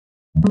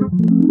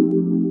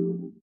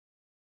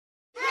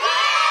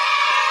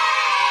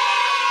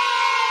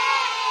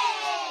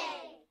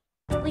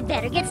We'd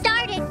better get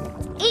started.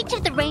 Each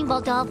of the rainbow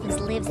dolphins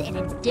lives in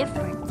a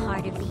different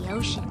part of the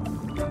ocean.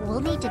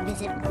 We'll need to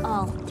visit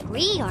all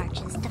 3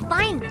 arches to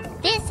find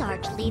them. This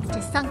arch leads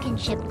to Sunken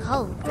Ship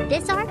Cove.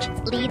 This arch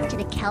leads to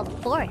the kelp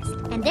forest.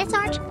 And this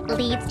arch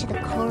leads to the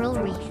coral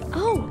reef.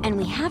 Oh, and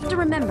we have to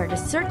remember to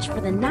search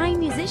for the 9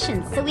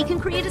 musicians so we can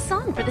create a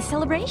song for the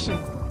celebration.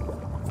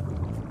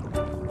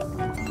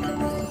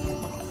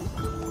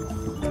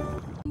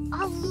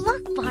 Oh,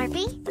 look,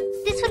 Barbie.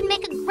 This would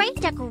make a great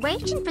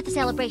decoration for the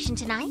celebration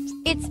tonight.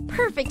 It's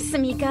perfect,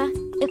 Samika.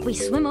 If we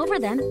swim over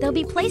them, they'll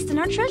be placed in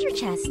our treasure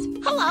chest.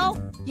 Hello,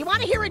 you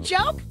want to hear a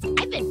joke?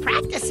 I've been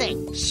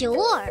practicing.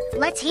 Sure,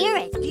 let's hear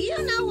it. Do you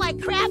know why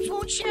crabs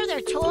won't share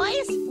their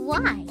toys?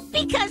 Why?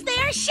 Because they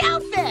are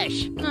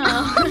shellfish.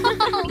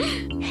 Oh.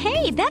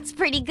 Hey, that's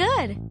pretty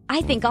good.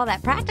 I think all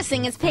that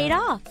practicing has paid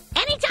off.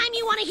 Anytime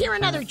you want to hear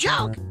another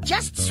joke,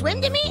 just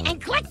swim to me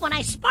and click when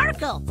I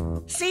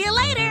sparkle. See you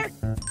later.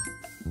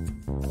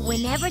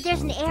 Whenever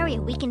there's an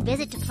area we can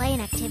visit to play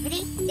an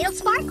activity, it'll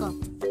sparkle.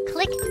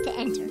 Click to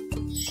enter.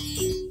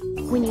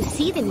 When you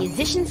see the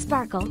musician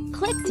sparkle,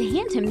 click to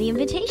hand him the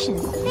invitation.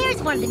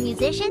 There's one of the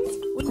musicians.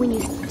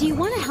 Do you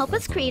want to help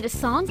us create a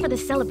song for the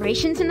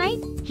celebration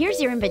tonight?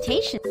 Here's your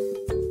invitation.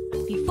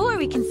 Before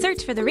we can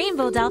search for the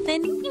rainbow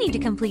dolphin, we need to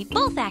complete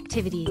both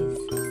activities.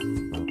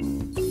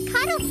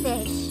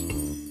 Cuttlefish.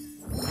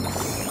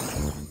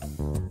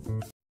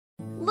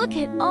 Look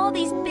at all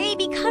these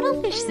baby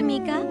cuttlefish,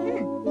 Samika.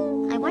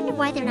 I wonder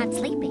why they're not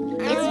sleeping.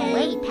 It's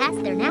way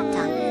past their nap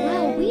time.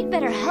 Well, we'd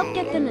better help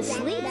get them to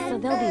sleep so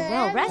they'll be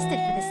well rested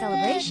for the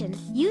celebration.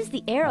 Use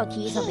the arrow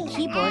keys on the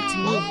keyboard to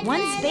move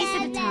one space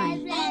at a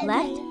time.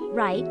 Left,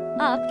 right,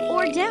 up,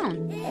 or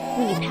down.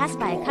 When you pass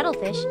by a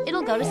cuttlefish,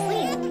 it'll go to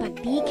sleep.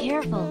 But be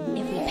careful.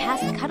 If we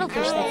pass a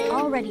cuttlefish that's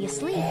already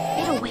asleep,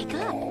 it'll wake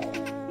up.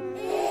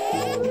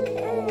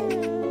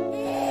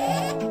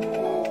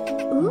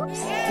 Oops,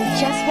 we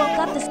just woke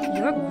up to...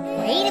 You're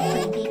great at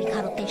putting baby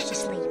cuttlefish to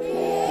sleep.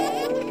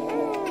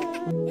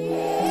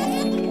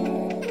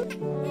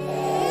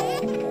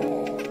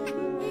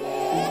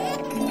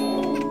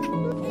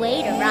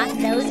 Way to rock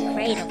those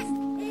cradles.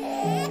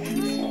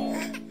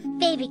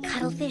 Baby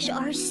cuttlefish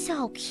are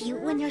so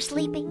cute when they're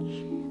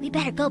sleeping. We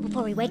better go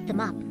before we wake them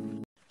up.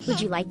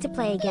 Would you like to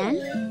play again?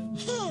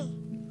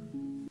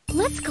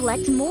 Let's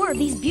collect more of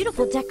these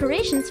beautiful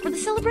decorations for the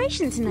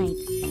celebration tonight.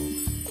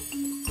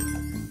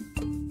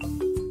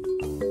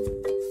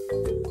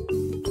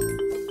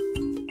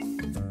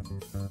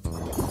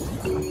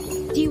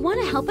 Do you want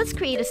to help us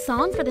create a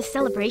song for the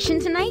celebration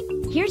tonight?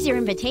 Here's your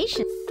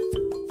invitation.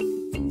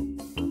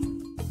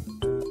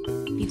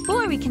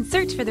 Before we can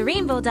search for the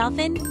rainbow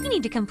dolphin, we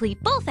need to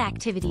complete both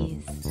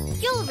activities.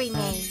 Jewelry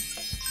maze.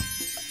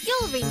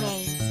 Jewelry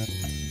maze.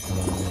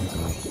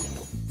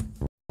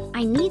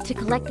 I need to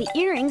collect the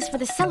earrings for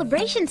the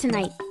celebration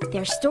tonight.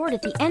 They're stored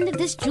at the end of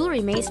this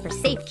jewelry maze for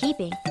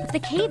safekeeping, but the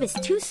cave is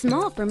too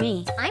small for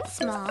me. I'm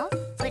small,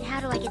 but how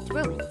do I get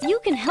through it? You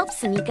can help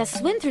Samika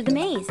swim through the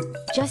maze.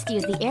 Just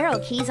use the arrow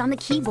keys on the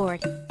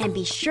keyboard, and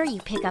be sure you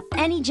pick up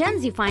any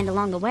gems you find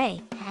along the way.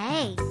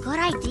 Hey, good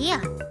idea.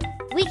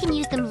 We can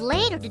use them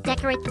later to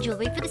decorate the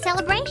jewelry for the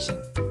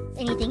celebration.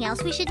 Anything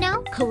else we should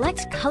know?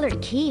 Collect colored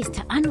keys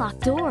to unlock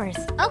doors.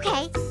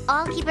 Okay,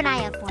 I'll keep an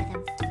eye out for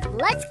them.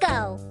 Let's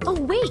go! Oh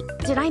wait,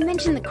 did I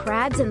mention the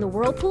crabs and the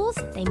whirlpools?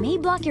 They may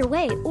block your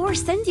way or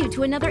send you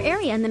to another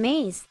area in the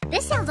maze.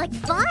 This sounds like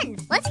fun!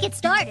 Let's get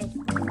started!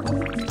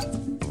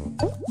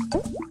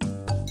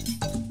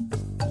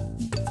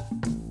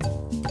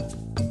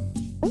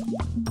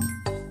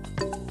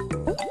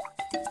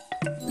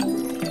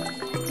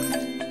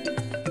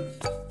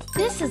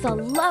 This is a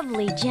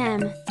lovely gem.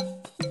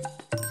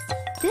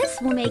 This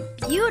will make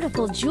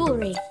beautiful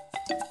jewelry.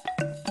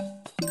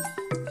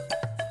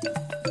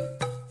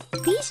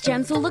 These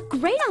gems will look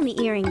great on the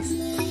earrings.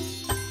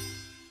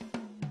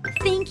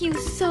 Thank you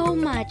so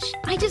much.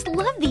 I just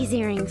love these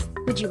earrings.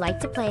 Would you like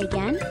to play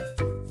again?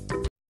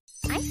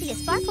 I see a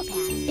sparkle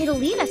path. It'll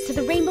lead us to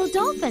the rainbow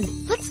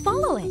dolphin. Let's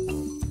follow it.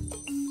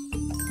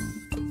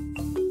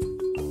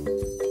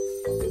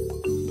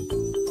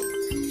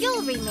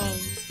 Jewelry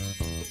maze.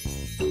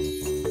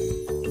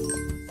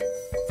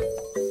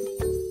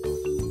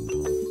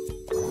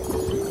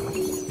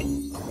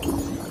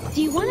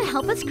 Do you want to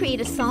help us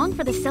create a song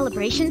for the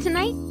celebration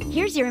tonight?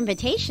 Here's your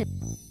invitation.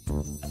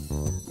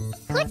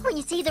 Click when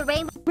you see the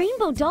rainbow.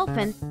 Rainbow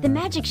dolphin, the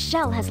magic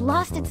shell has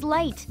lost its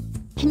light.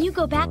 Can you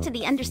go back to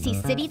the undersea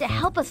city to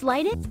help us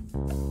light it?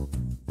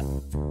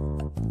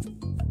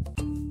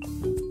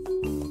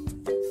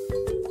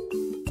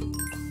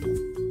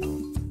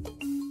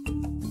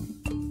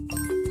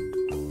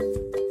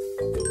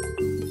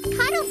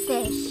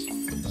 Cuttlefish.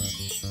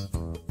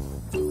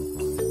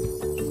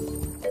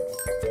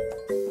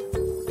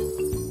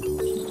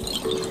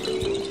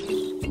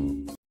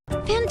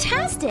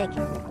 Fantastic!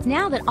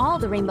 Now that all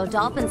the rainbow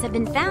dolphins have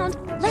been found,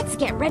 let's Let's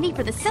get ready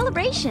for the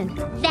celebration.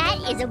 That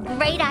is a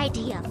great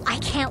idea. I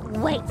can't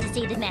wait to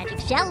see the magic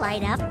shell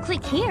light up.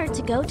 Click here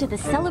to go to the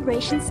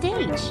celebration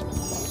stage.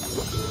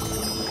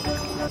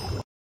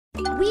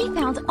 We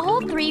found all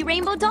 3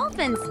 rainbow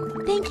dolphins.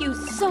 Thank you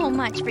so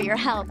much for your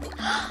help.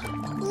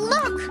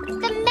 Look!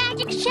 The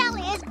magic shell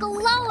is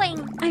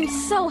glowing! I'm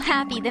so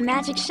happy the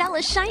magic shell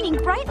is shining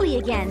brightly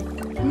again.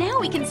 Now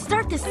we can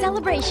start the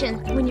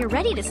celebration. When you're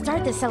ready to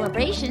start the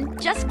celebration,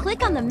 just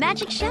click on the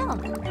magic shell.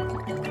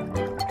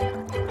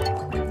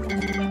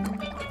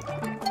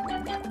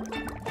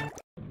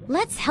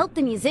 Let's help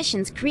the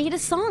musicians create a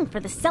song for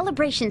the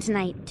celebration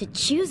tonight. To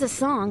choose a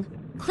song,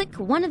 click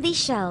one of these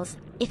shells.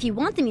 If you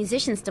want the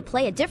musicians to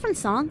play a different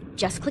song,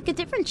 just click a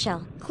different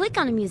shell. Click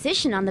on a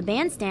musician on the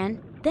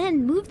bandstand,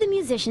 then move the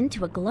musician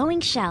to a glowing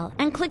shell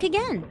and click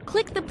again.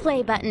 Click the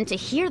play button to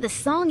hear the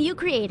song you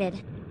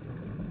created.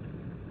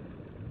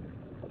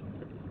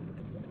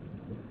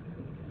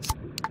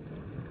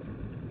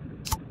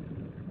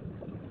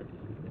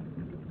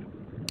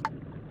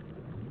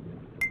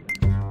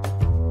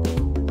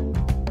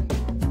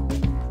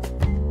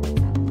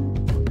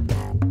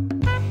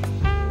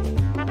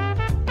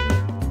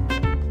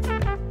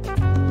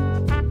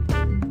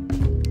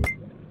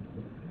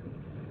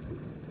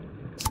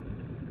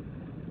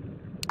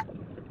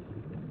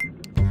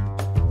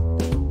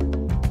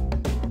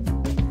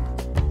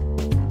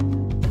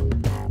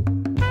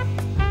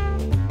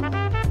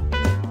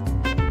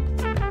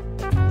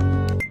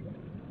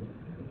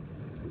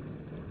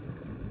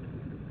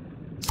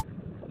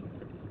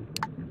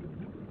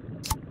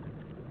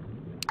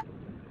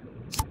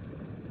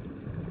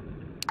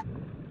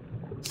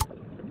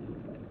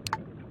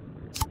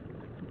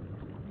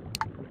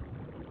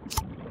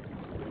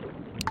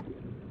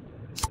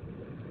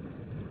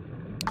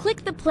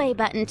 Click the play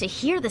button to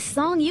hear the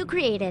song you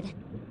created.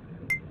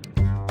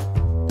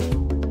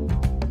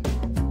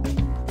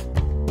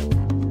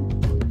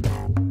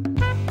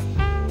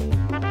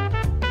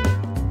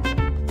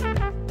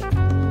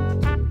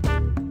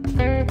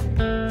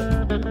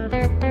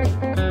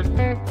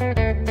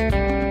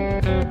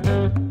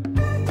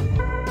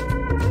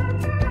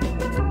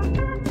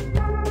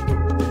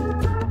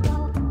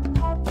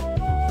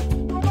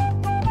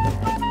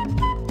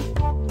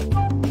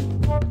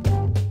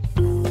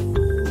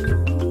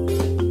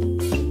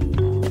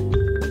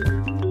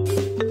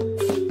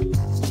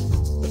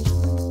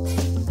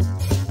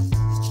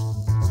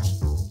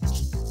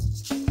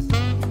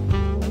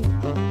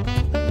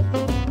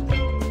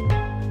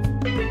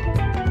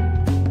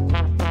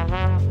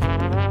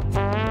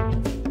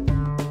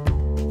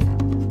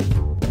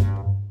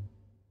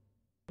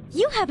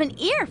 You have an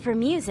ear for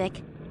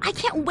music. I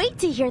can't wait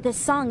to hear this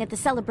song at the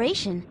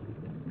celebration.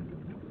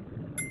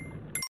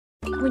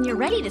 When you're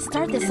ready to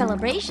start the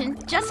celebration,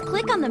 just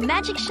click on the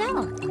magic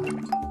shell.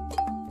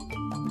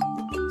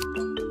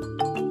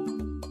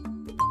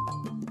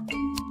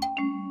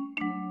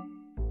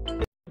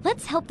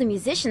 Let's help the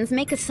musicians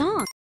make a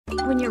song.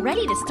 When you're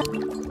ready to start...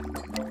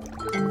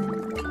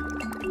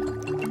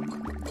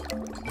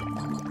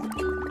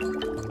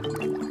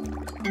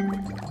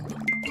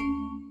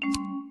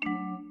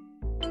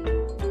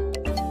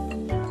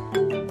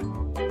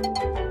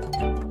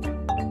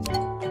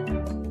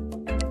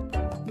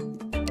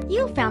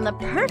 You found the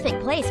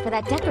perfect place for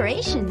that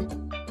decoration.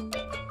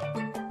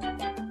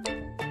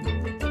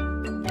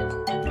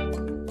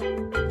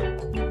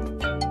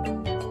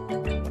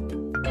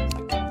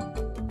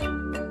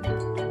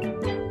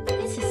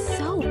 This is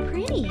so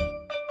pretty.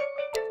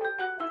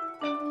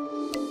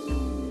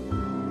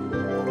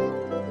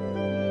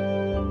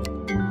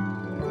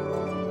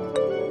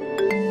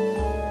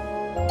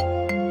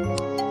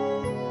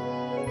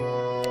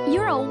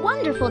 You're a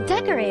wonderful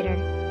decorator.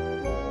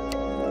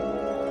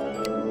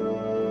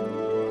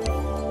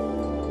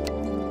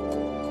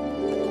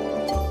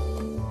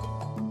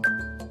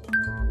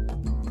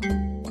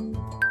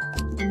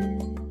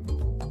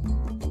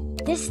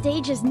 This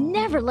stage has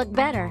never looked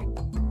better.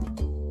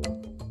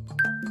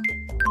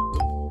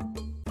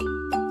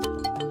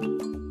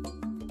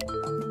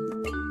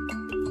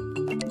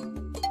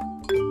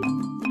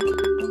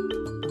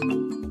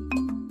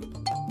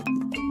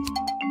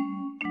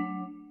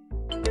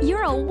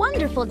 You're a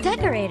wonderful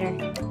decorator.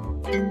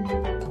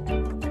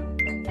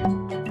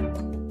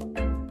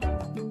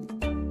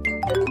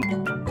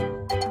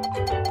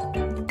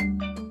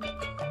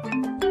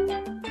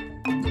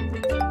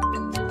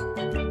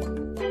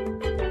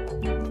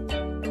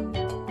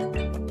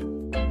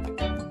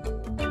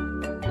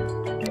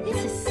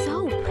 This is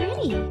so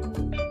pretty.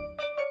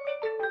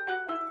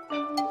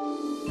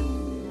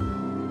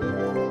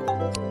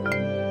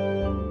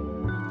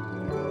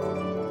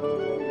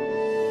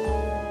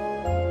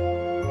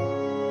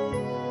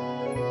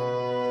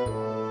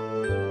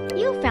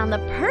 You found the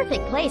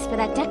perfect place for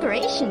that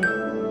decoration.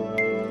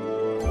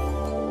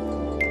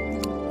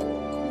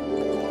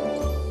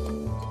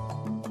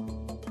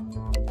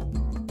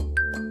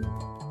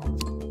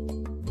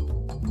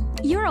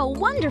 You're a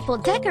wonderful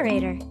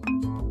decorator.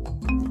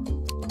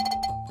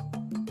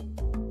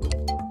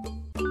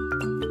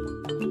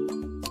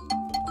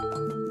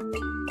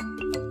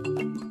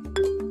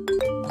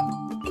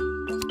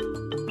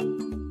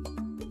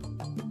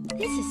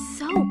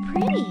 So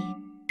pretty.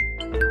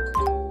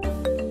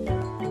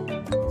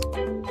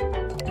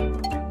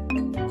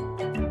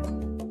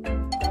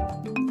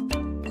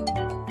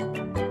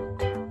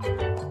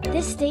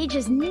 This stage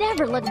has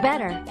never looked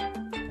better.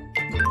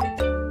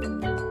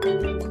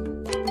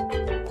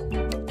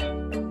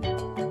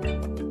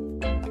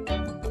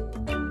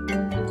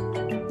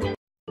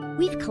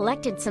 We've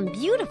collected some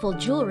beautiful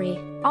jewelry.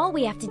 All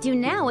we have to do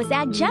now is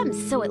add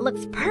gems so it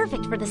looks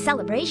perfect for the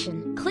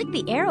celebration. Click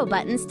the arrow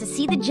buttons to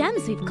see the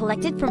gems we've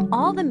collected from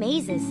all the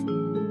mazes.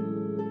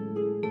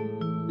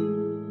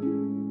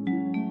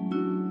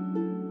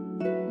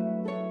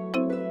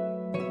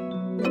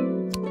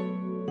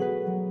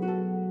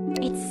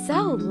 It's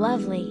so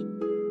lovely.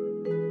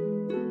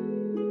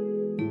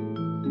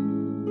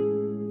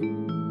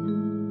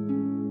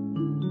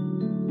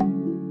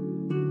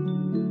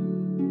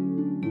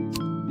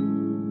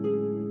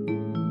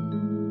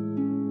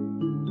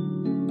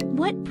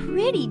 What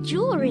pretty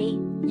jewelry!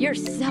 You're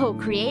so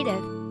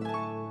creative.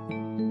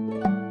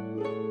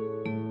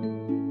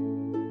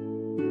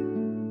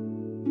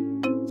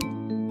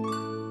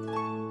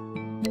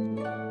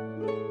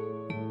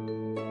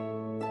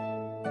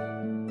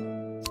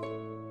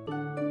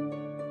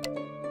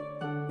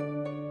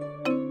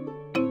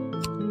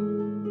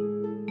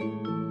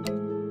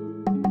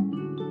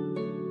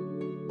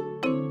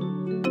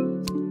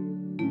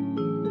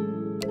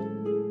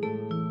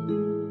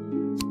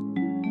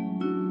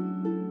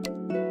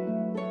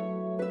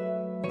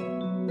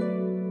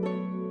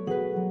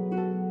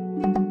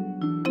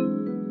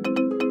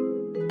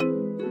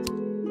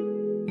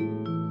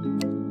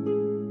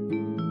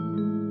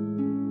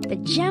 The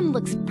gem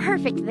looks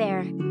perfect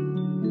there.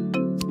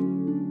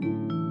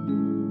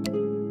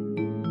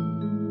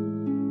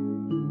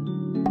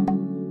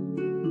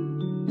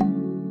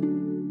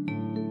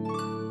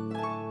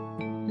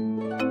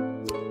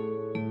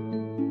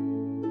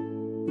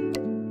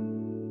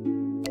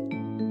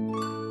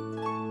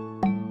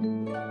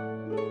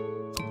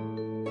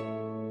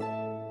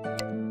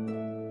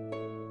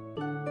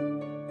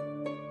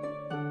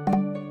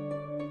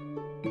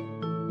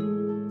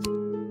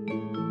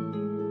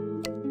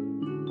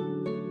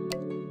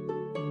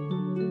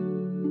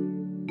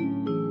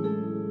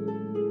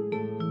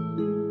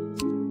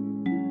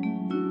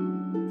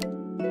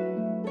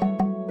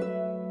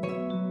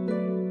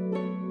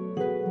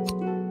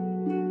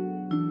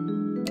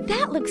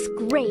 That looks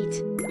great.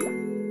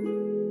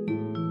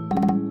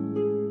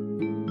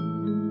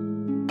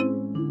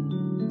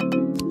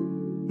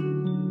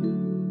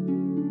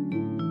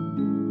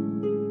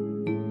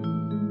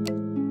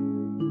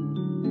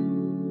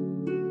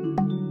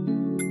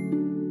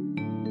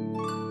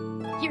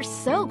 You're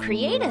so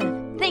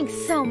creative. Thanks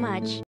so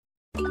much.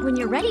 When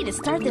you're ready to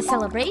start the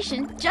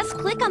celebration, just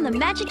click on the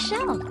magic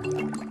shell.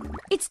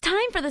 It's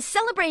time for the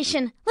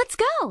celebration. Let's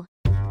go.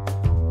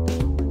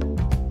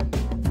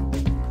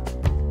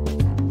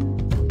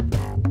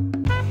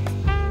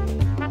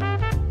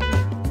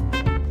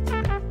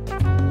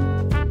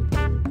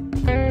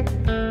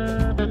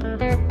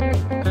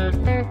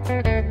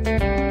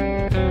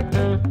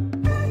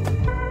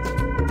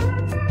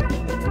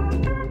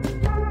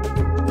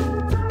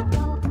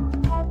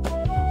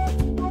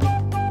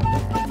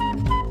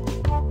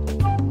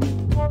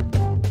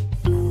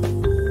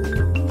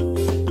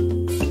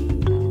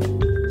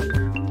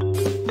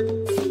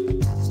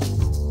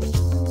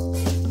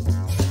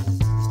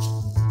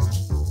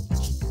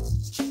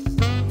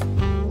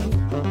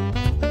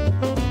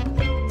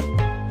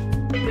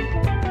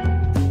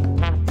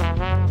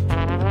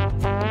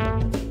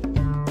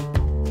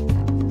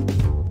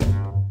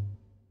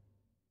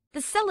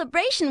 The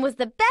celebration was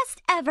the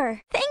best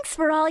ever. Thanks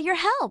for all your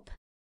help.